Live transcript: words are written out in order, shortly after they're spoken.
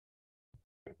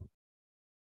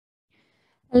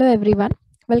Hello everyone,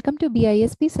 welcome to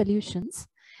BISP Solutions.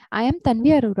 I am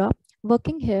Tanvi Arora,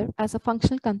 working here as a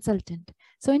functional consultant.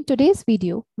 So in today's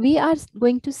video, we are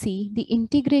going to see the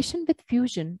integration with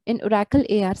Fusion in Oracle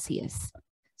ARCS.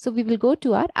 So we will go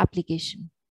to our application.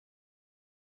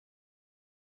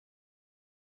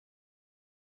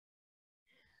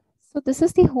 So this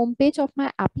is the home page of my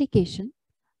application.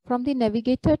 From the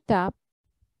Navigator tab,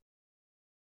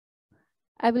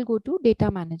 I will go to Data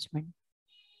Management.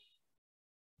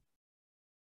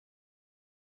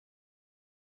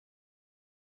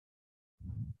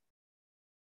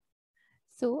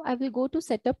 So I will go to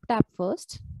Setup tab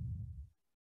first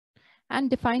and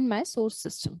define my source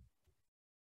system.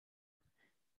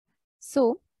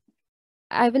 So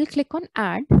I will click on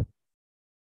Add,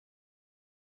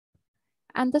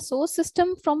 and the source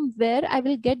system from where I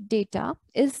will get data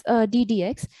is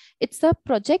DDX. It's a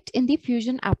project in the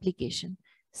Fusion application.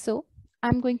 So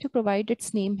I'm going to provide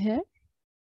its name here.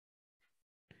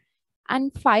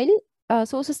 And file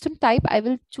source system type, I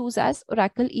will choose as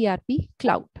Oracle ERP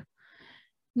Cloud.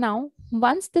 Now,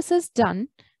 once this is done,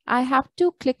 I have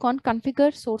to click on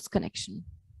Configure Source Connection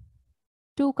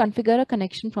to configure a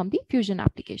connection from the Fusion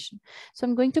application. So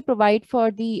I'm going to provide for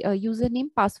the username,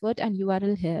 password, and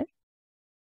URL here.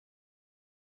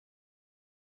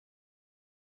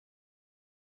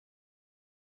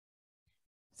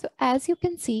 So as you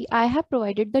can see, I have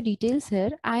provided the details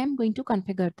here. I am going to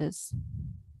configure this.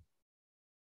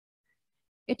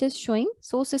 It is showing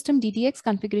source system DDX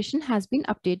configuration has been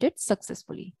updated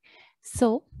successfully.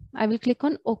 So I will click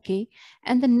on OK.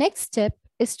 And the next step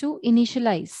is to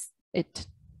initialize it.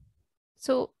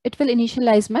 So it will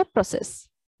initialize my process.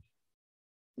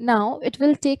 Now it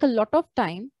will take a lot of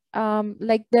time.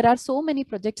 Like there are so many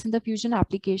projects in the Fusion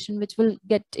application which will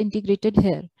get integrated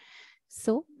here.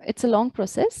 So it's a long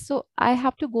process. So I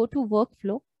have to go to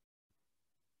workflow.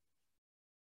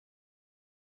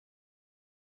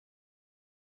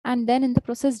 And then in the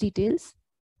process details,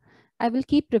 I will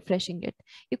keep refreshing it.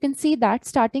 You can see that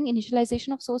starting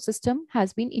initialization of source system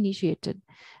has been initiated.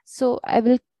 So I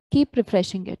will keep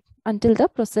refreshing it until the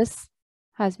process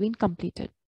has been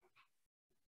completed.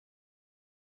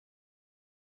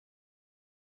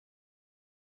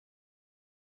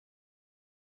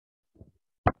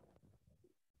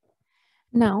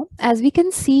 Now, as we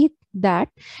can see that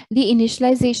the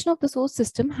initialization of the source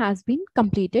system has been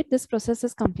completed. This process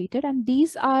is completed, and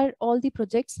these are all the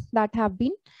projects that have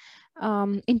been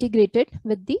integrated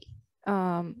with the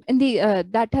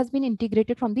that has been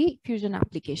integrated from the Fusion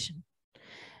application.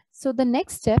 So the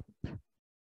next step,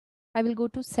 I will go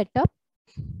to Setup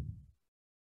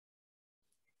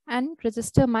and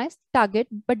register my target,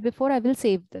 but before I will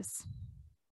save this.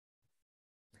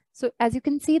 So as you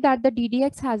can see that the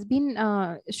DDX has been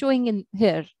showing in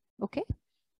here, okay?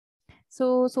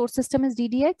 So source system is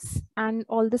DDX and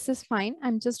all this is fine.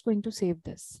 I'm just going to save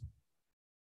this.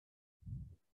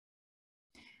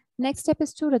 Next step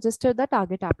is to register the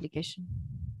target application.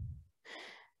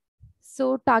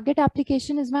 So target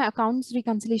application is my accounts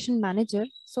reconciliation manager.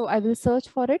 So I will search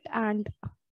for it and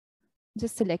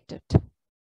just select it.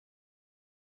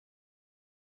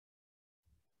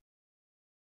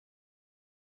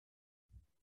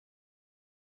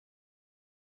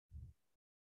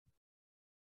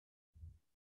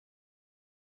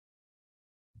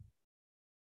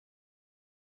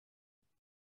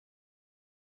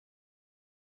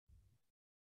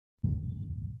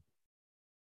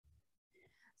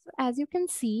 So as you can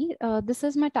see, this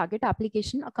is my target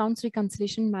application, accounts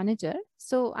reconciliation manager.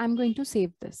 So I'm going to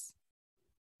save this.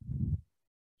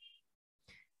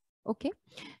 Okay.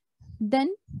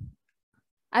 Then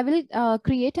I will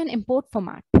create an import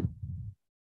format.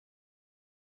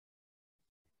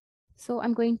 So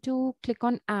I'm going to click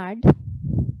on add.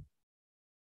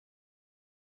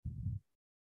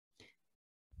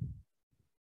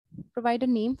 Provide a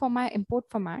name for my import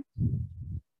format.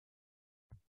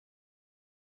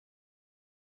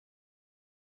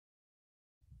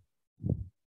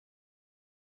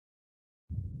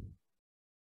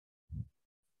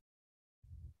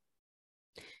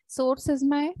 Source is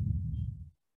my,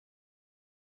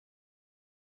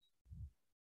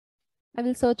 I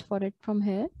will search for it from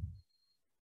here.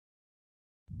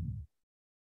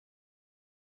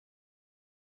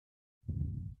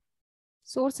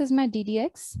 Source is my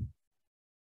DDX.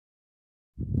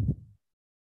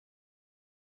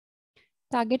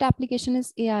 Target application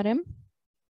is ARM.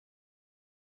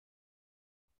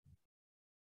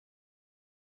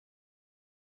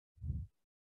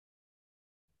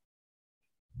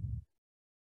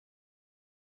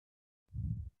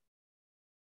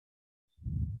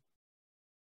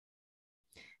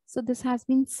 So this has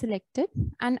been selected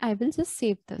and I will just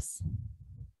save this.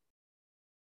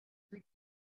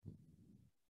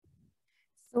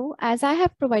 So as I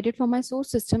have provided for my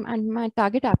source system and my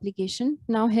target application,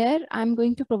 now here I'm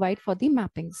going to provide for the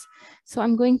mappings. So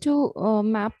I'm going to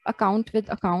map account with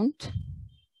account.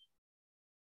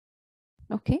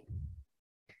 Okay.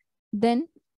 Then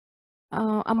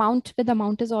amount with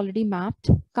amount is already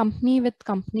mapped. Company with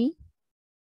company.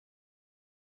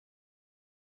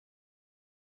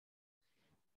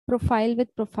 Profile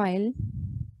with profile.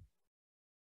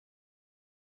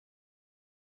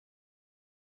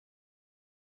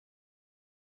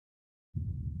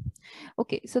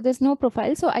 Okay, so there's no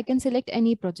profile, so I can select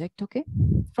any project, okay,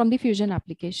 from the Fusion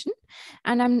application,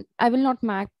 and I will not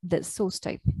map this source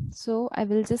type. So I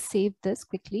will just save this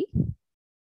quickly.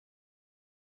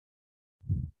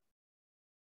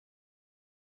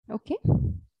 Okay.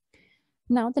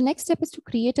 Now the next step is to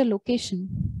create a location.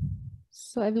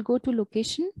 So I will go to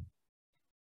location,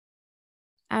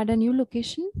 add a new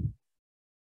location.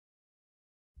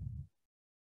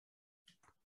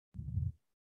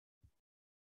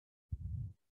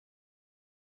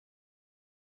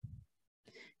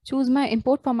 Choose my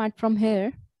import format from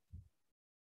here.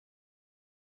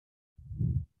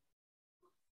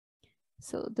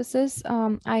 So this is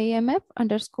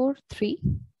IMF_3.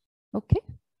 Okay.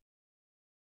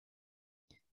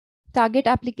 Target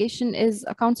application is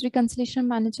Accounts Reconciliation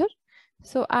Manager.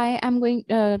 So I am going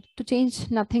to change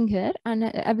nothing here, and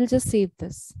I will just save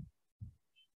this.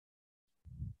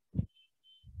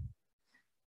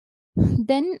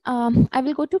 Then I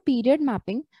will go to period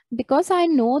mapping because I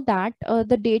know that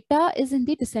the data is in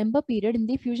the December period in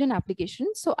the Fusion application.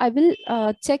 So I will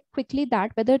check quickly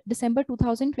that whether December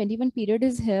 2021 period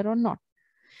is here or not.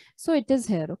 So it is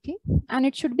here, okay? And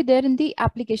it should be there in the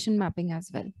application mapping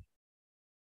as well.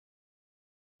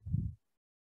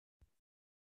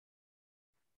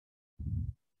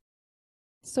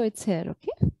 So it's here,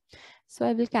 okay? So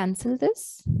I will cancel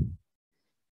this.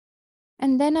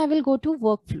 And then I will go to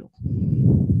workflow.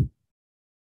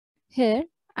 Here,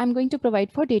 I'm going to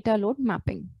provide for data load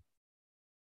mapping.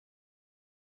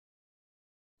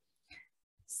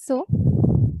 So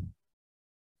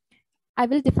I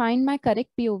will define my correct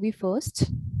POV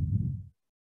first.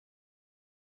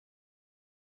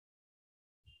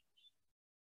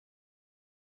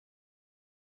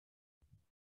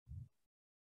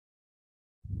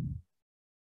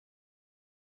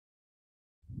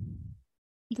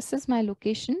 This is my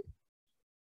location.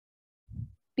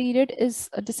 Period is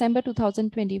December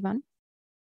 2021.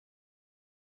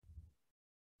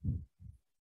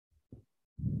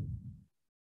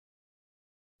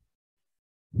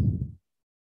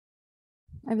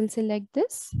 I will select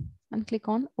this and click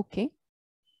on OK.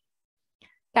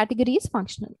 Category is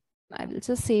functional. I will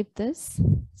just save this.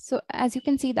 So as you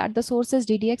can see that the source is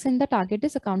DDX and the target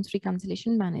is Accounts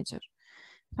Reconciliation Manager.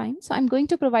 Fine. So I'm going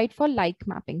to provide for like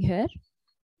mapping here.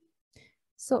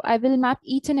 So I will map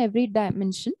each and every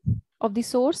dimension of the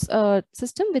source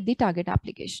system with the target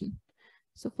application.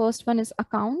 So first one is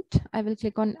account. I will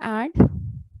click on add.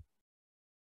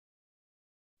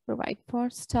 Provide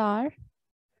for star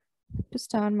to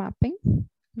star mapping.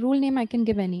 Rule name I can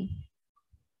give any.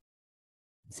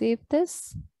 Save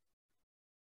this.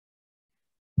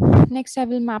 Next I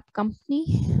will map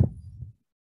company.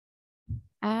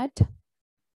 Add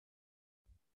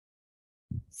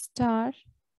star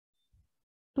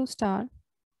to star.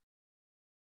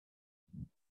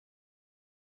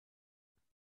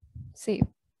 Save.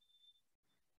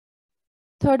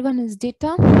 Third one is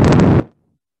data.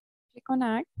 Click on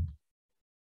add.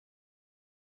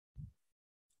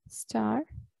 Star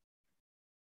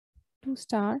to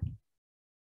star.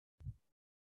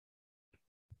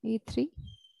 A3.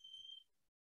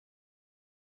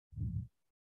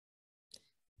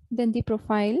 Then the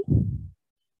profile.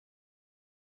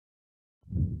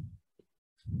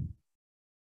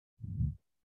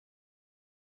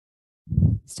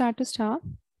 Star to star.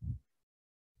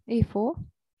 A4.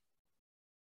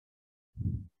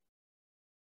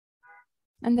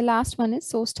 And the last one is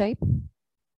source type.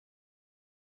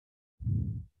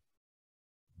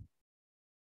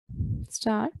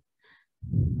 Star.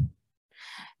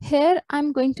 Here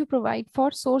I'm going to provide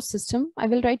for source system. I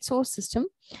will write source system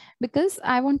because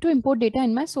I want to import data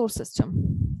in my source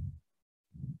system.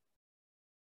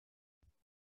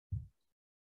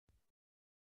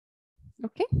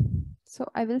 Okay, so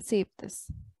I will save this.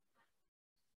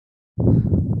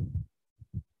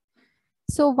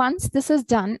 So once this is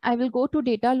done, I will go to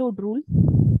data load rule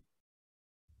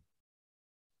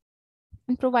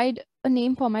and provide a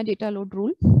name for my data load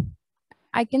rule.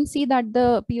 I can see that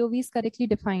the POV is correctly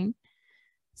defined.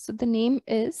 So the name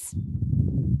is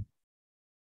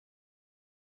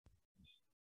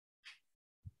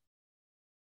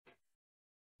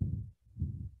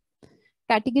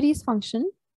categories function.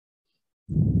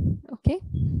 Okay.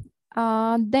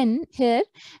 Then here,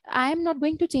 I am not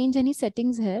going to change any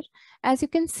settings here. As you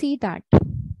can see that,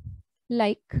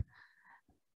 like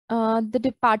the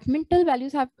departmental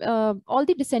values have, all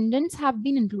the descendants have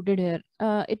been included here.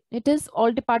 It is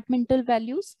all departmental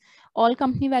values, all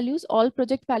company values, all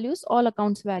project values, all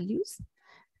accounts values.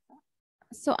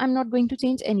 So I'm not going to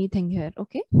change anything here.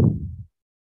 Okay.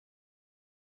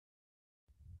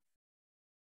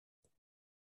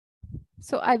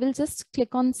 So I will just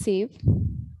click on save.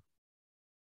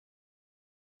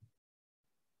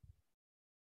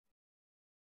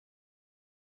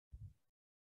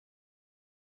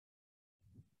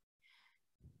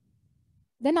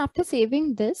 Then after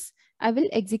saving this, I will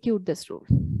execute this rule.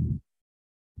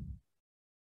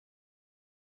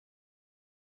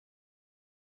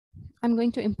 I'm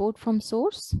going to import from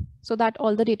source so that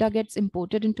all the data gets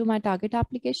imported into my target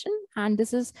application. And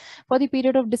this is for the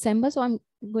period of December. So I'm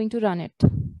going to run it.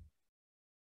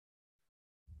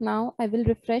 Now I will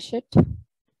refresh it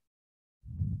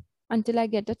until I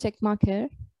get a check mark here.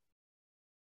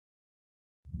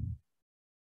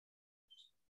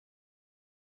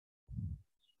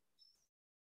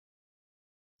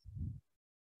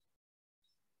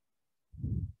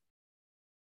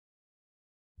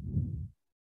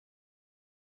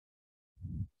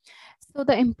 So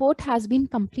the import has been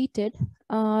completed.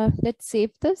 Let's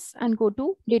save this and go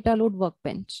to data load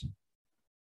workbench.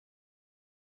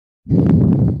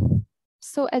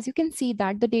 So as you can see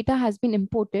that the data has been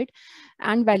imported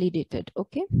and validated.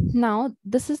 Okay. Now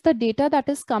this is the data that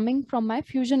is coming from my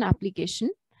Fusion application,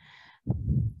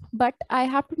 but I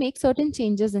have to make certain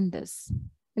changes in this,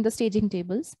 in the staging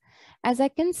tables. As I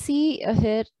can see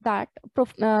here that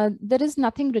there is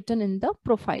nothing written in the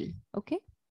profile. Okay.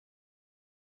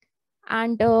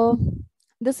 And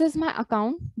this is my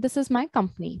account. This is my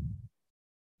company.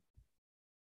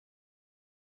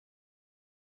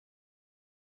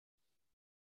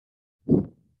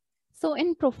 So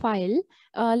in profile,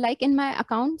 like in my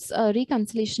accounts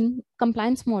reconciliation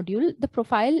compliance module, the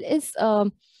profile is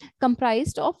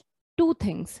comprised of two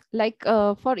things. Like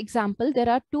for example, there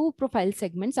are two profile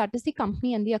segments, that is the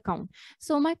company and the account.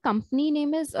 So my company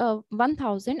name is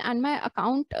 1000 and my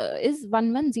account is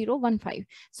 11015.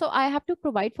 So I have to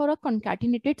provide for a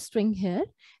concatenated string here.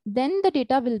 Then the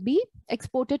data will be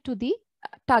exported to the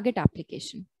target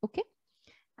application. Okay.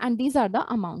 And these are the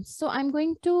amounts. So I'm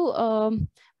going to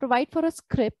provide for a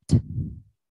script.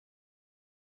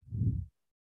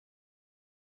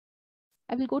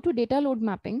 I will go to data load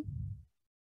mapping.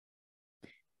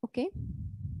 Okay.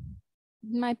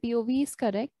 My POV is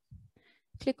correct.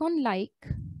 Click on like.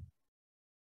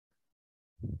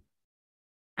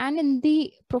 And in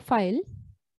the profile,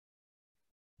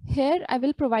 here I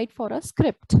will provide for a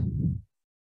script.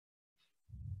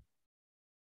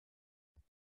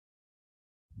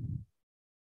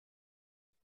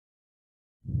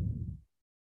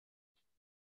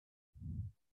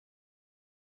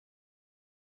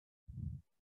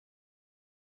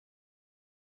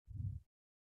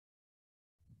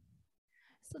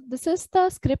 So this is the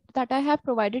script that I have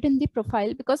provided in the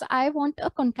profile because I want a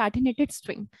concatenated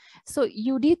string. So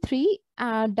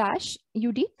UD3 dash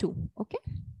UD2. Okay.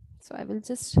 So I will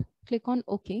just click on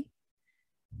OK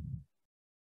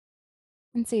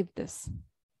and save this.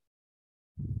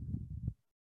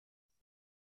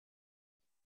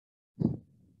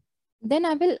 Then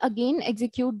I will again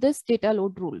execute this data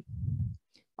load rule,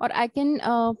 or I can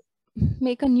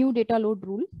make a new data load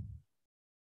rule.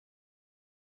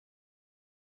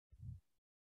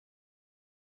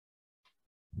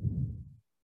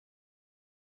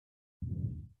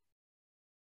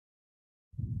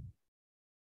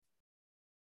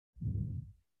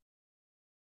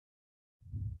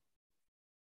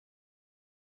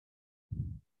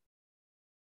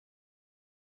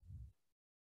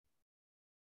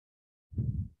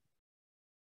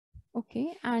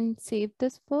 Okay, and save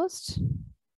this first.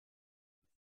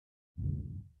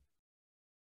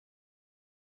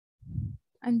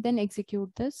 And then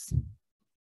execute this.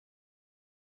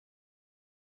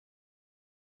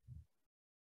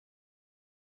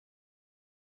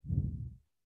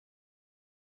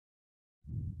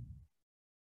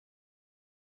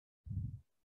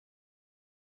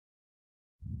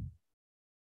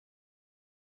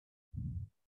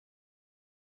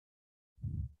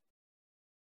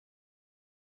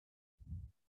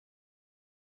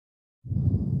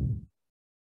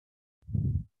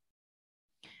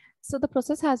 So the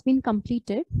process has been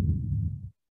completed.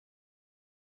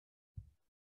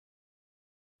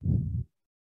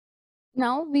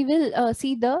 Now we will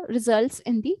see the results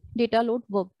in the data load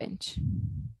workbench.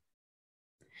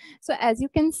 So as you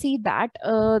can see that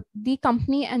the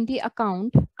company and the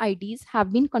account IDs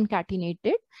have been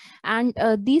concatenated, and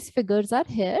these figures are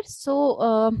here.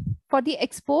 So for the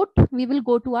export, we will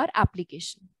go to our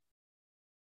application.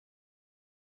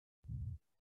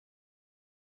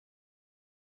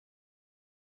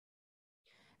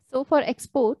 So for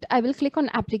export, I will click on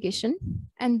application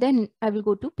and then I will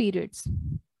go to periods.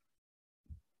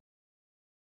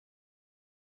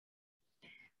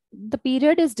 The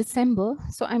period is December,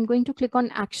 so I'm going to click on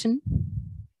action.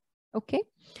 Okay.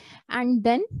 And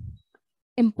then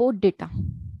import data.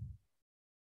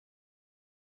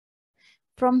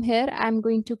 From here, I'm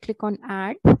going to click on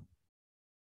add,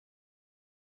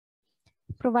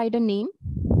 provide a name.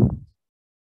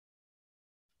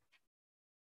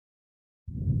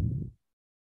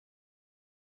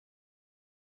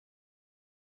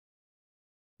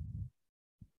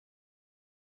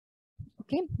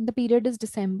 Okay, the period is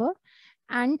December,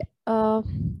 and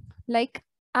like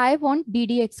I want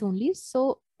DDX only.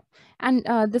 So, and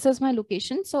this is my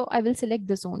location. So I will select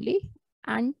this only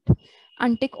and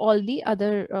untick all the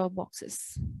other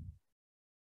boxes.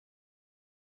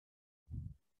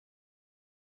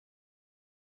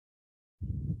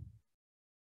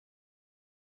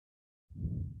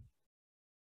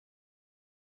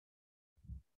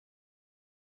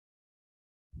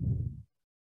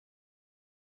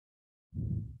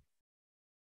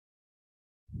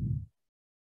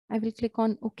 I will click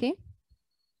on OK.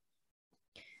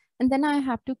 And then I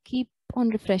have to keep on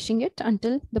refreshing it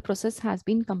until the process has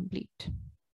been complete.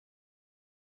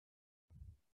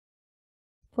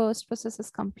 First process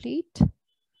is complete.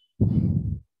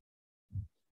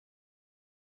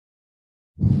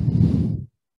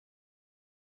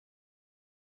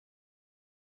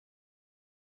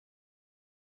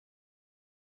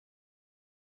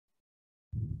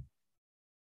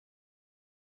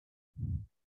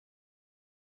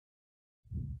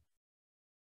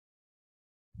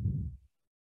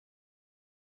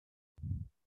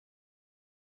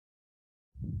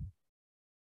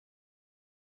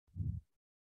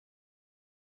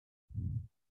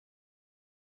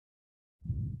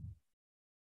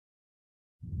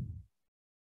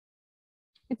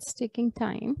 It's taking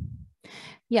time.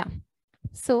 Yeah.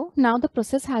 So now the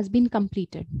process has been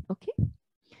completed. Okay.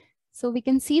 So we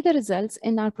can see the results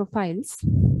in our profiles.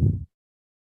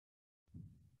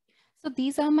 So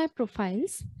these are my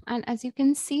profiles. And as you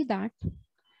can see that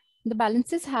the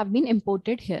balances have been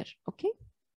imported here. Okay.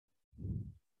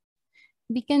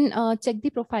 We can check the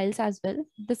profiles as well.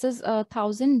 This is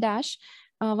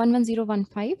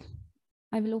 1000-11015.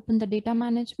 I will open the data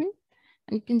management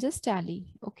and you can just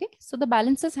tally. Okay. So the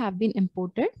balances have been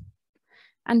imported.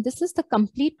 And this is the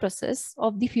complete process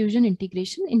of the Fusion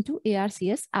integration into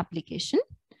ARCS application.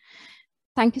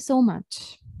 Thank you so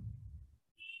much.